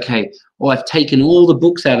say, okay, I've taken all the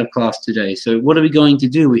books out of class today. So what are we going to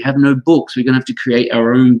do? We have no books. We're going to have to create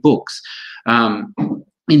our own books.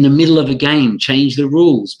 In the middle of a game, change the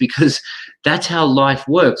rules, because that's how life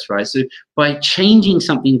works, right? So by changing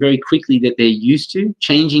something very quickly that they're used to,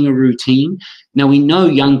 changing a routine. Now we know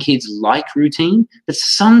young kids like routine, but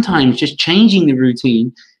sometimes just changing the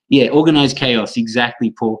routine, organized chaos,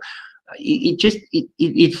 exactly, Paul.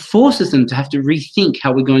 It forces them to have to rethink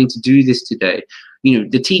how we're going to do this today. You know,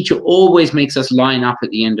 the teacher always makes us line up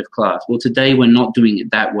at the end of class. Well, today we're not doing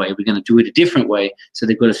it that way. We're going to do it a different way. So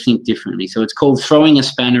they've got to think differently. So it's called throwing a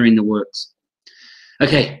spanner in the works.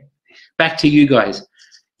 Okay, back to you guys.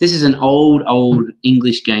 This is an old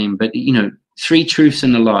English game, but, you know, 3 truths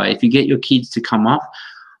and a lie. If you get your kids to come up,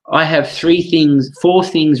 I have 4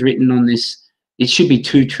 things written on this. It should be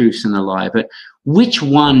 2 truths and a lie, but which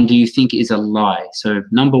one do you think is a lie? So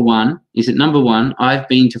number 1, I've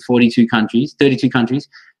been to 32 countries.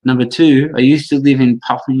 Number 2, I used to live in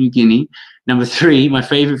Papua New Guinea. Number 3, my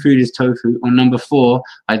favorite food is tofu. Or number 4,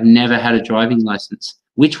 I've never had a driving license.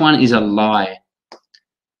 Which one is a lie?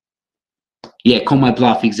 Yeah, call my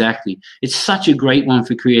bluff, exactly. It's such a great one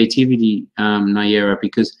for creativity, Nayera,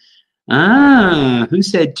 because, who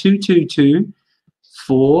said 2, 2, 2?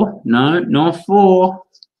 4? No, not 4.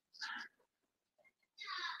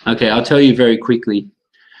 Okay, I'll tell you very quickly.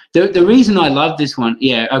 The reason I love this one,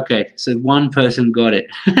 so one person got it.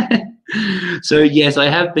 So yes, I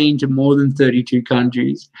have been to more than 32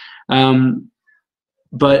 countries. I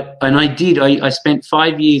spent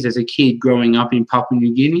 5 years as a kid growing up in Papua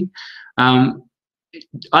New Guinea.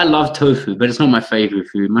 I love tofu, but it's not my favorite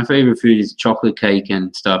food. My favorite food is chocolate cake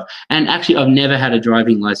and stuff. And actually, I've never had a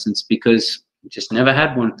driving license because I just never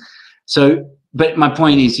had one. So, but my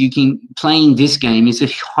point is, playing this game is a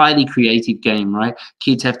highly creative game, right?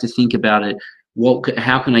 Kids have to think about it.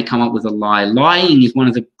 How can they come up with a lie? Lying is one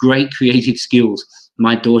of the great creative skills.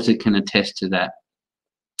 My daughter can attest to that.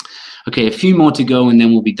 Okay, a few more to go and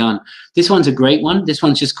then we'll be done. This one's a great one. This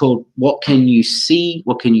one's just called, what can you see?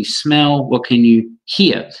 What can you smell? What can you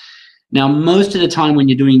hear? Now, most of the time when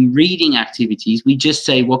you're doing reading activities, we just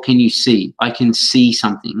say, what can you see? I can see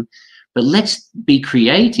something. But let's be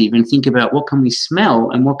creative and think about what can we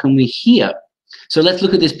smell and what can we hear. So let's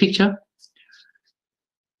look at this picture.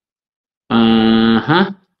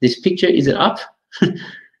 This picture, is it up?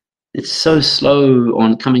 It's so slow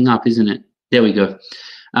on coming up, isn't it? There we go.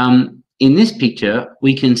 In this picture,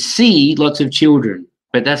 we can see lots of children,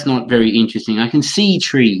 but that's not very interesting. I can see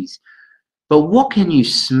trees. But what can you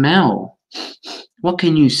smell? What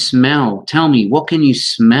can you smell? Tell me, what can you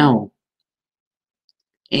smell?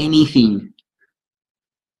 Anything.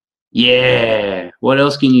 Yeah. What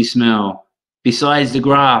else can you smell? Besides the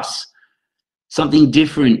grass. Something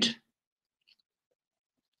different.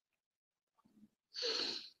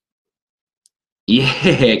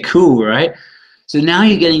 Yeah, cool, right? So now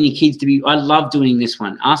you're getting your kids to be, I love doing this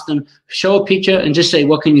one. Ask them, show a picture and just say,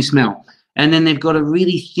 what can you smell? And then they've got to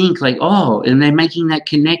really think like, oh, and they're making that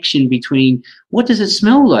connection between what does it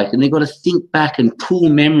smell like? And they've got to think back and pull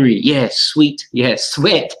memory. Yeah, sweet. Yeah,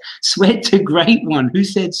 sweat. Sweat's a great one. Who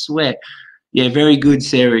said sweat? Yeah, very good,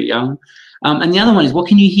 Sarah Young. And the other one is, what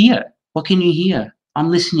can you hear? What can you hear?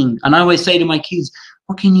 I'm listening. And I always say to my kids,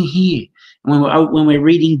 what can you hear? And when we're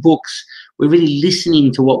reading books, we're really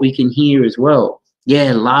listening to what we can hear as well.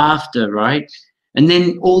 Yeah, laughter, right? And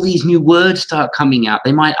then all these new words start coming out.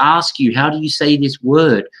 They might ask you, how do you say this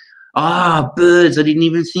word? Ah, birds. I didn't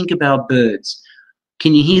even think about birds.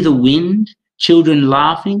 Can you hear the wind? Children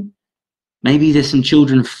laughing? Maybe there's some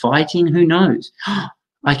children fighting. Who knows?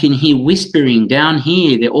 I can hear whispering down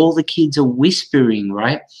here. All the kids are whispering,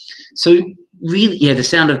 right? So really, yeah, the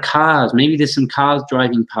sound of cars. Maybe there's some cars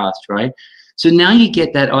driving past, right? So now you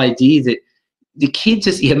get that idea that the kids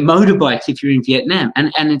are, yeah, motorbikes if you're in Vietnam,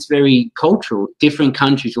 and it's very cultural. Different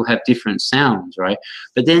countries will have different sounds, right?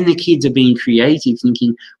 But then the kids are being creative,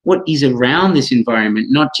 thinking what is around this environment,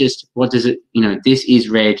 not just what does it, you know, this is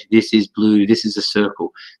red, this is blue, this is a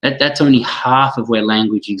circle. That's only half of where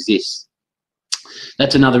language exists.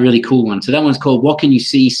 That's another really cool one. So that one's called What Can You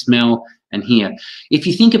See, Smell, and Hear? If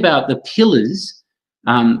you think about the pillars,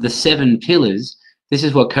 the 7 pillars, this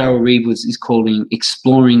is what Carol Reed is calling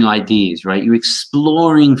exploring ideas, right? You're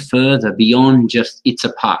exploring further beyond just it's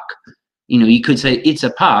a park. You know, you could say it's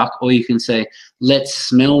a park, or you can say let's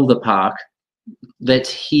smell the park, let's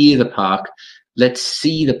hear the park, let's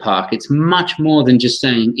see the park. It's much more than just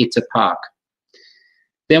saying it's a park.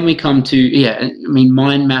 Then we come to, yeah, I mean,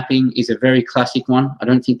 mind mapping is a very classic one. I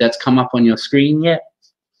don't think that's come up on your screen yet.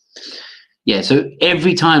 Yeah, so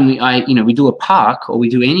every time we do a park or we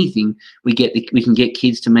do anything, we can get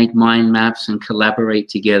kids to make mind maps and collaborate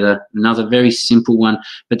together. Another very simple one,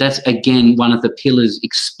 but that's again one of the pillars: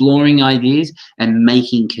 exploring ideas and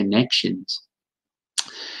making connections.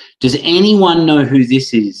 Does anyone know who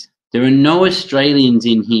this is? There are no Australians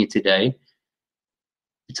in here today.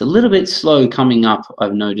 It's a little bit slow coming up,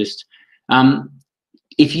 I've noticed.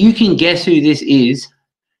 If you can guess who this is,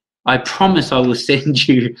 I promise I will send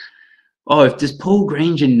you. Oh, does Paul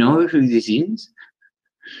Granger know who this is?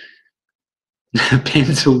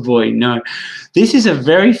 Pencil Boy, no. This is a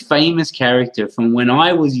very famous character from when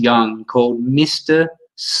I was young called Mr.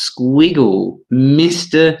 Squiggle.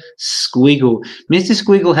 Mr. Squiggle. Mr.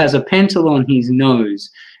 Squiggle has a pencil on his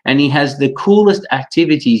nose, and he has the coolest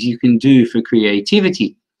activities you can do for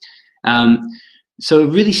creativity. So a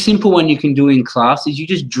really simple one you can do in class is you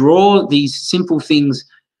just draw these simple things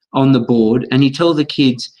on the board, and you tell the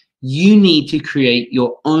kids, you need to create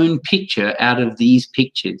your own picture out of these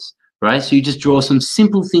pictures, right? So you just draw some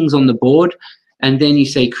simple things on the board, and then you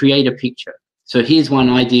say, create a picture. So here's one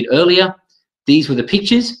I did earlier. These were the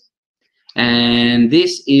pictures, and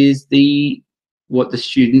this is what the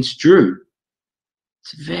students drew.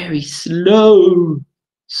 It's very slow.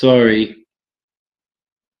 Sorry.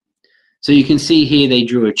 So you can see here they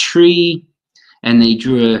drew a tree, and they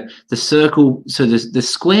drew the circle. So the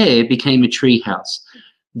square became a tree house.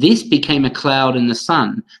 This became a cloud in the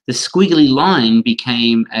sun. The squiggly line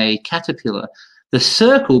became a caterpillar. The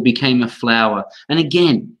circle became a flower. And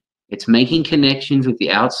again, it's making connections with the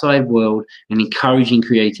outside world and encouraging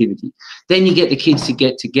creativity. Then you get the kids to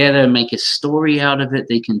get together and make a story out of it.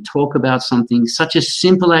 They can talk about something. Such a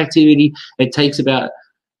simple activity. It takes about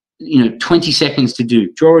 20 seconds to do.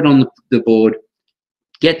 Draw it on the board,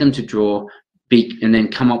 get them to draw, and then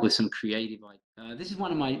come up with some creative ideas. This is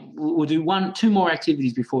one of we'll do 2 more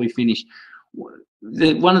activities before we finish.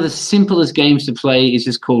 One of the simplest games to play is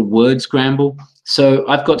just called Word Scramble. So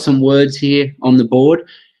I've got some words here on the board,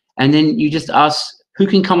 and then you just ask who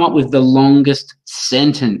can come up with the longest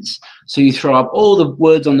sentence. So you throw up all the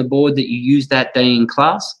words on the board that you used that day in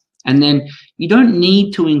class, and then you don't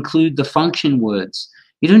need to include the function words.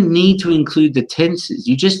 You don't need to include the tenses.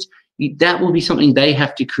 That will be something they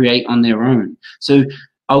have to create on their own. So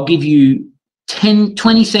I'll give you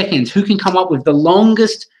 20 seconds. Who can come up with the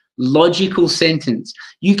longest logical sentence?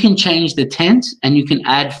 You can change the tense and you can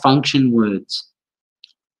add function words.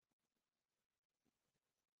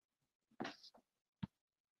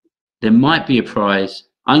 There might be a prize.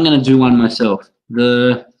 I'm going to do one myself.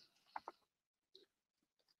 The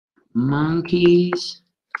monkeys.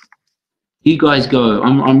 You guys go.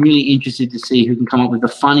 I'm really interested to see who can come up with the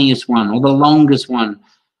funniest one or the longest one.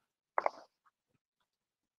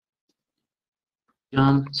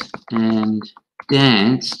 Jumped and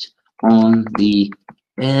danced on the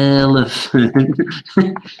elephant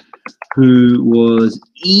who was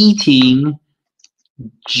eating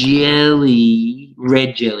jelly,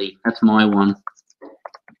 red jelly. That's my one.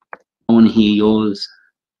 I want to hear yours.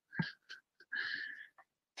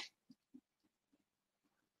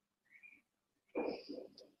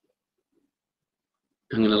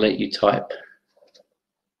 I'm going to let you type.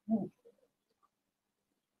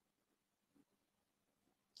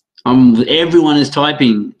 Everyone is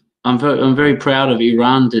typing. I'm very proud of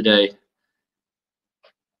Iran today.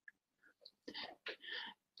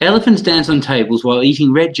 Elephants dance on tables while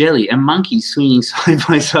eating red jelly, and monkeys swinging side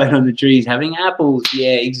by side on the trees having apples.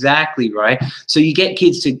 Yeah, exactly, right? So you get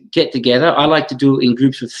kids to get together. I like to do it in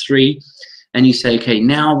groups of 3. And you say, okay,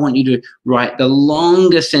 now I want you to write the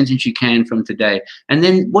longest sentence you can from today. And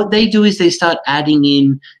then what they do is they start adding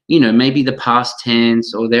in, you know, maybe the past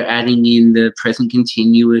tense, or they're adding in the present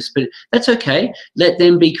continuous, but that's okay. Let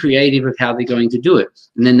them be creative with how they're going to do it.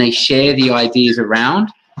 And then they share the ideas around.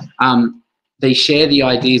 And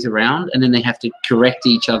then they have to correct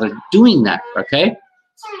each other doing that, okay?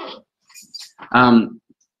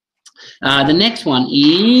 The next one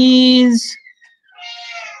is...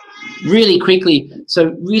 really quickly,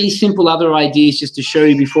 so really simple other ideas just to show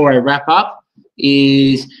you before I wrap up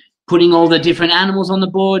is putting all the different animals on the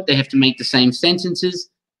board. They have to make the same sentences.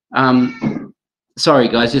 Sorry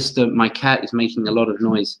guys, just my cat is making a lot of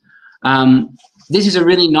noise. This is a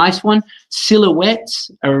really nice one. Silhouettes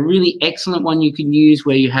are a really excellent one you can use,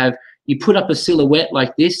 where you put up a silhouette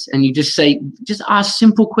like this and you just ask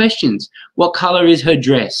simple questions. What color is her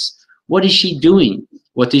dress? What is she doing?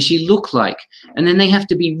 What does she look like? And then they have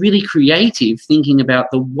to be really creative, thinking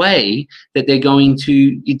about the way that they're going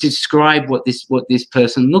to describe what this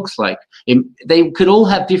person looks like. They could all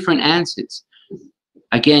have different answers.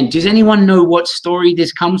 Again, does anyone know what story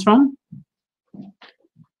this comes from?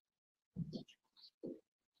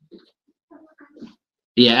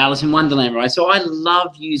 Yeah, Alice in Wonderland, right? So I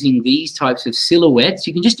love using these types of silhouettes.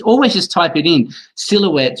 You can always just type it in,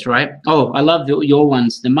 silhouettes, right? Oh, I love your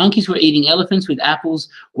ones. The monkeys were eating elephants with apples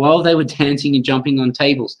while they were dancing and jumping on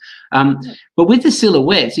tables. But with the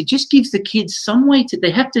silhouettes, it just gives the kids some way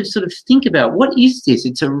they have to sort of think about, what is this?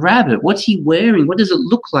 It's a rabbit. What's he wearing? What does it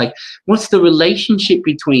look like? What's the relationship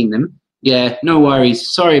between them? Yeah, no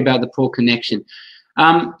worries. Sorry about the poor connection.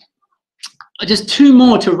 Just 2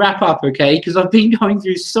 more to wrap up, okay? Because I've been going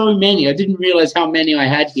through so many. I didn't realize how many I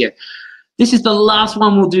had here. This is the last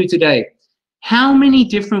one we'll do today. How many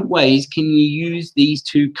different ways can you use these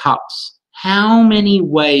 2 cups? How many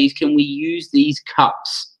ways can we use these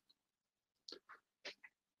cups?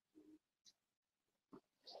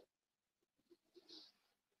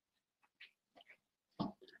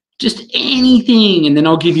 Just anything, and then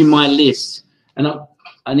I'll give you my list. And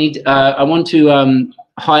I want to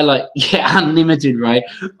highlight, yeah, unlimited, right?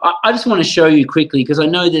 I just want to show you quickly, because I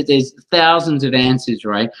know that there's thousands of answers,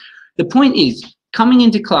 right? The point is, coming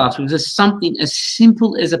into class with something as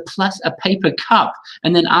simple as a paper cup,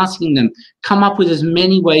 and then asking them, come up with as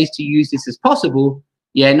many ways to use this as possible.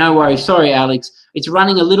 Yeah, no worries. Sorry, Alex. It's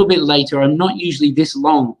running a little bit later. I'm not usually this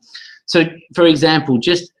long. So, for example,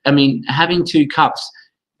 having 2 cups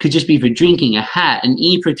could just be for drinking, a hat, an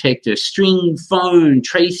ear protector, string, phone,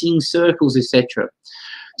 tracing circles, etc.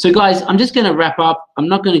 So guys, I'm just going to wrap up. I'm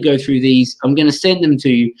not going to go through these. I'm going to send them to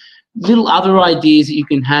you. Little other ideas that you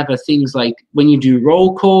can have are things like when you do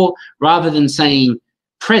roll call, rather than saying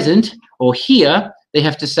present or here, they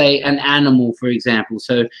have to say an animal, for example.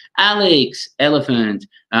 So Alex, elephant,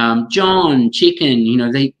 John, chicken, you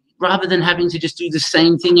know, rather than having to just do the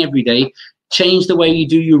same thing every day, change the way you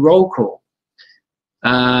do your roll call.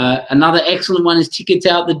 Another excellent one is tickets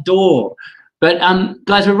out the door. But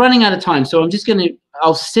guys, we're running out of time, so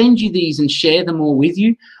I'll send you these and share them all with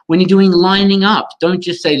you. When you're doing lining up, don't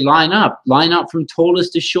just say line up from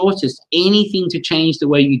tallest to shortest, anything to change the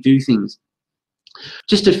way you do things.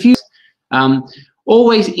 Just a few.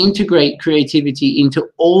 Always integrate creativity into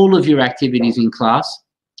all of your activities in class.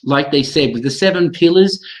 Like they said, with the 7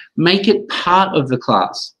 pillars, make it part of the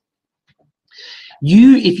class.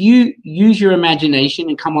 If you use your imagination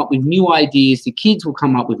and come up with new ideas, the kids will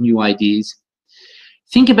come up with new ideas.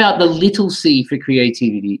 Think about the little C for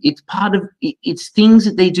creativity. It's things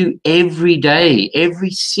that they do every day,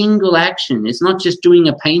 every single action. It's not just doing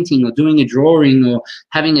a painting or doing a drawing or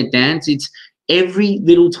having a dance. It's every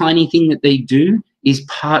little tiny thing that they do is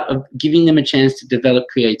part of giving them a chance to develop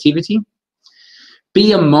creativity.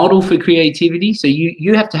 Be a model for creativity. So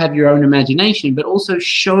you have to have your own imagination, but also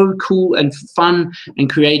show cool and fun and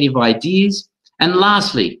creative ideas. And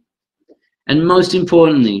lastly, and most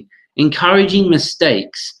importantly, encouraging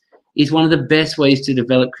mistakes is one of the best ways to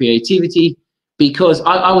develop creativity, because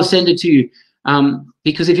I will send it to you,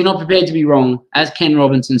 because if you're not prepared to be wrong, as Ken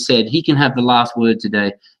Robinson said, he can have the last word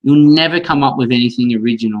today. You'll never come up with anything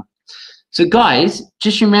original. So guys,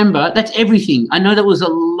 just remember, that's everything. I know that was a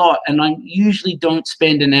lot, and I usually don't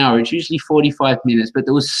spend an hour. It's usually 45 minutes, but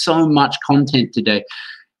there was so much content today.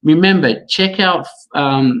 Remember, check out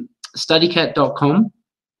studycat.com.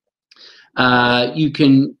 You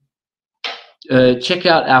can check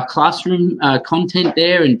out our classroom content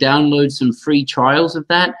there and download some free trials of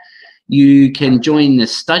that. You can join the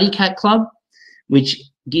Studycat Club, which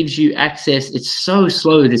gives you access. It's so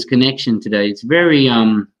slow, this connection today. It's very,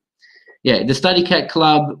 yeah, the Studycat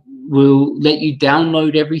Club will let you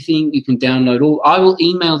download everything. You can download all. I will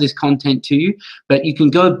email this content to you, but you can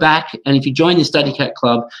go back, and if you join the Studycat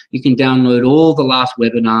Club, you can download all the last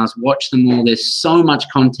webinars, watch them all. There's so much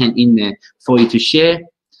content in there for you to share.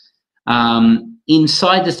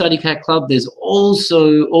 Inside the Studycat Club, there's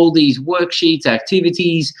also all these worksheets,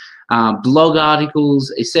 activities, blog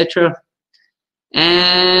articles, etc.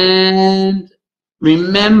 And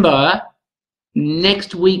remember,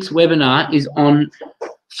 next week's webinar is on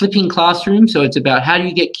flipping classroom. So it's about how do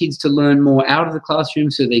you get kids to learn more out of the classroom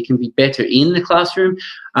so they can be better in the classroom.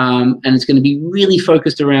 And it's going to be really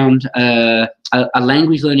focused around a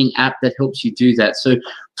language learning app that helps you do that. So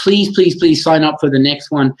please, please, please sign up for the next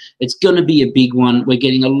one. It's going to be a big one. We're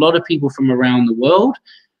getting a lot of people from around the world.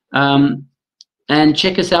 And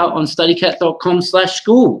check us out on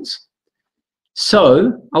studycat.com/schools.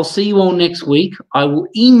 So I'll see you all next week. I will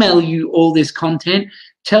email you all this content.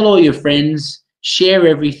 Tell all your friends, share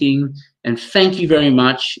everything, and thank you very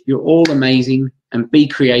much. You're all amazing, and be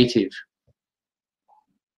creative.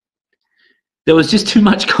 There was just too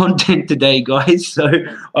much content today, guys, so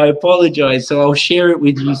I apologize. So I'll share it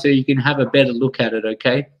with you so you can have a better look at it,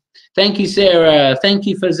 okay? Thank you, Sarah. Thank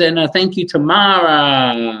you, Fazena. Thank you,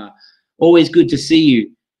 Tamara. Always good to see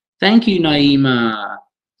you. Thank you, Naima.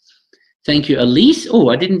 Thank you, Elise. Oh,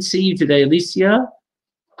 I didn't see you today, Alicia.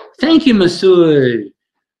 Thank you, Masood.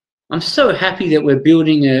 I'm so happy that we're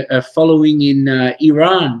building a following in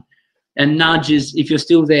Iran. And Najas, if you're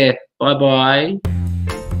still there, bye-bye.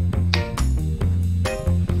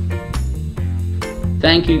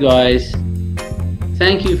 Thank you, guys.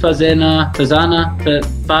 Thank you, Fazena.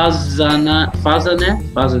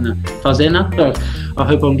 I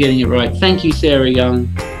hope I'm getting it right. Thank you, Sarah Young.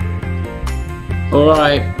 All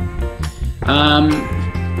right.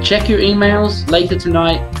 Check your emails later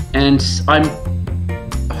tonight, and I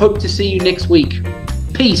hope to see you next week.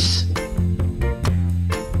 Peace.